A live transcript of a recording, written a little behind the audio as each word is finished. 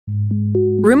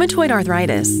Rheumatoid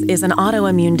arthritis is an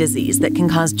autoimmune disease that can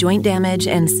cause joint damage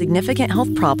and significant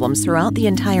health problems throughout the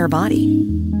entire body.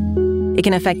 It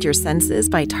can affect your senses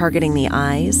by targeting the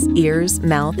eyes, ears,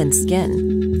 mouth, and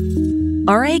skin.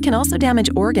 RA can also damage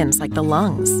organs like the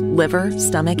lungs, liver,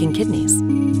 stomach, and kidneys.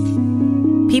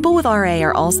 People with RA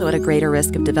are also at a greater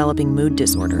risk of developing mood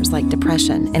disorders like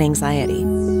depression and anxiety.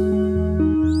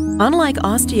 Unlike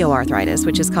osteoarthritis,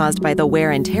 which is caused by the wear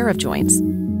and tear of joints,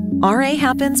 RA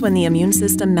happens when the immune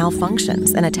system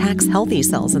malfunctions and attacks healthy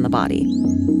cells in the body.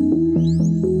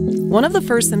 One of the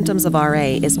first symptoms of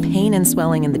RA is pain and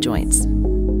swelling in the joints.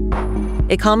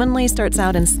 It commonly starts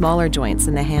out in smaller joints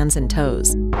in the hands and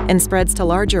toes and spreads to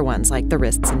larger ones like the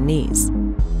wrists and knees.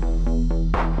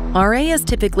 RA is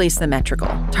typically symmetrical,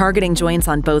 targeting joints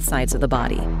on both sides of the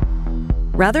body.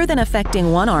 Rather than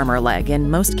affecting one arm or leg, in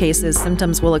most cases,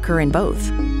 symptoms will occur in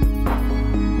both.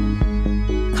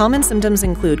 Common symptoms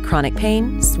include chronic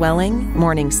pain, swelling,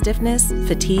 morning stiffness,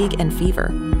 fatigue, and fever.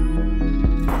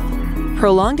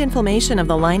 Prolonged inflammation of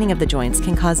the lining of the joints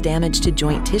can cause damage to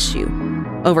joint tissue.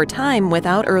 Over time,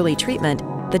 without early treatment,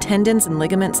 the tendons and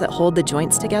ligaments that hold the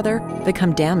joints together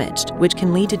become damaged, which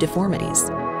can lead to deformities.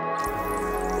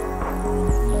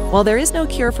 While there is no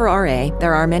cure for RA,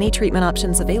 there are many treatment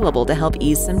options available to help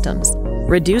ease symptoms,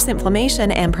 reduce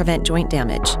inflammation, and prevent joint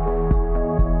damage.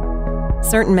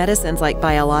 Certain medicines like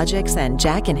biologics and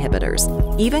JAK inhibitors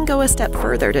even go a step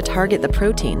further to target the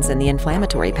proteins in the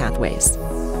inflammatory pathways.